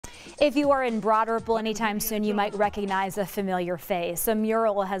If you are in Broad Ripple anytime soon, you might recognize a familiar face. A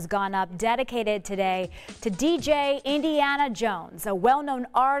mural has gone up dedicated today to DJ Indiana Jones, a well-known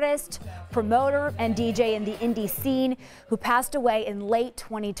artist, promoter, and DJ in the Indy scene who passed away in late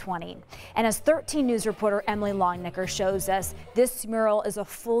 2020. And as 13 News reporter Emily Longnicker shows us, this mural is a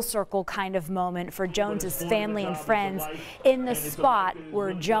full circle kind of moment for Jones's family and friends in the spot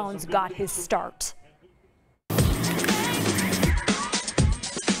where Jones got his start.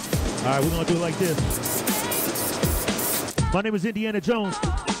 All right, we're going to do it like this. My name is Indiana Jones.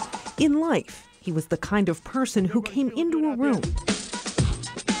 In life, he was the kind of person who came into a room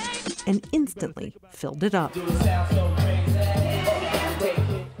and instantly filled it up.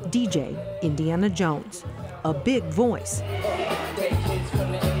 DJ Indiana Jones, a big voice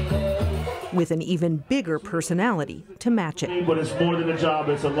with an even bigger personality to match it. But it's more than a job,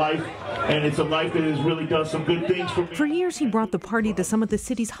 it's a life, and it's a life that has really done some good things for me. For years, he brought the party to some of the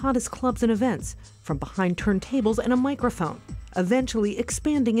city's hottest clubs and events, from behind turntables and a microphone, eventually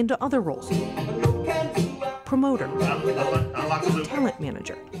expanding into other roles. Promoter, talent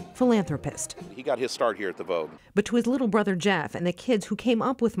manager, philanthropist. He got his start here at the Vogue. But to his little brother Jeff and the kids who came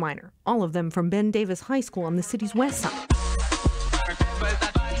up with Minor, all of them from Ben Davis High School on the city's west side.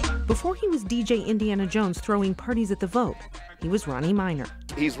 Before he was DJ Indiana Jones throwing parties at the Vogue, he was Ronnie Minor.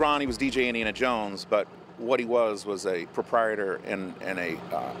 He was DJ Indiana Jones, but what he was a proprietor and a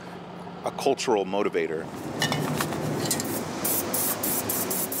cultural motivator.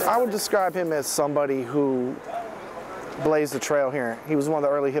 I would describe him as somebody who blazed the trail here. He was one of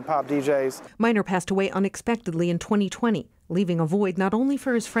the early hip-hop DJs. Minor passed away unexpectedly in 2020, leaving a void not only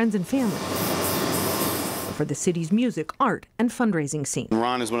for his friends and family, but for the city's music, art, and fundraising scene.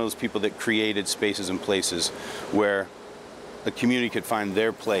 Ron is one of those people that created spaces and places where the community could find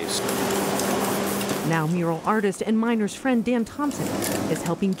their place. Now mural artist and Minor's friend Dan Thompson is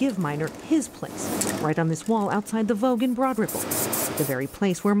helping give Minor his place, right on this wall outside the Vogue in Broad Ripple, the very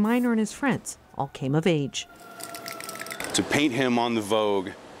place where Minor and his friends all came of age. To paint him on the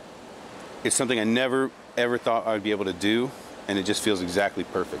Vogue is something I never, ever thought I'd be able to do, and it just feels exactly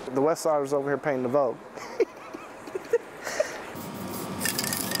perfect. The West Siders over here painting the Vogue.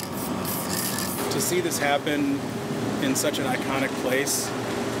 To see this happen in such an iconic place,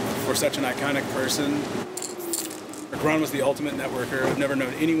 for such an iconic person. Ron was the ultimate networker. I've never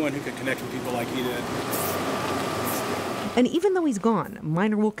known anyone who could connect with people like he did. And even though he's gone,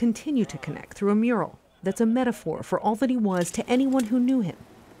 Minor will continue to connect through a mural that's a metaphor for all that he was to anyone who knew him.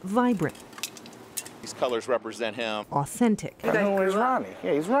 Vibrant. These colors represent him. Authentic. I know he's Ronnie.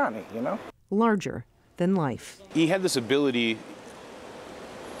 Yeah, he's Ronnie, you know? Larger than life. He had this ability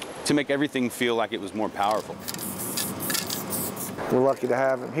to make everything feel like it was more powerful. We're lucky to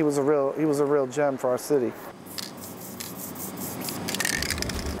have him. He was a real gem for our city.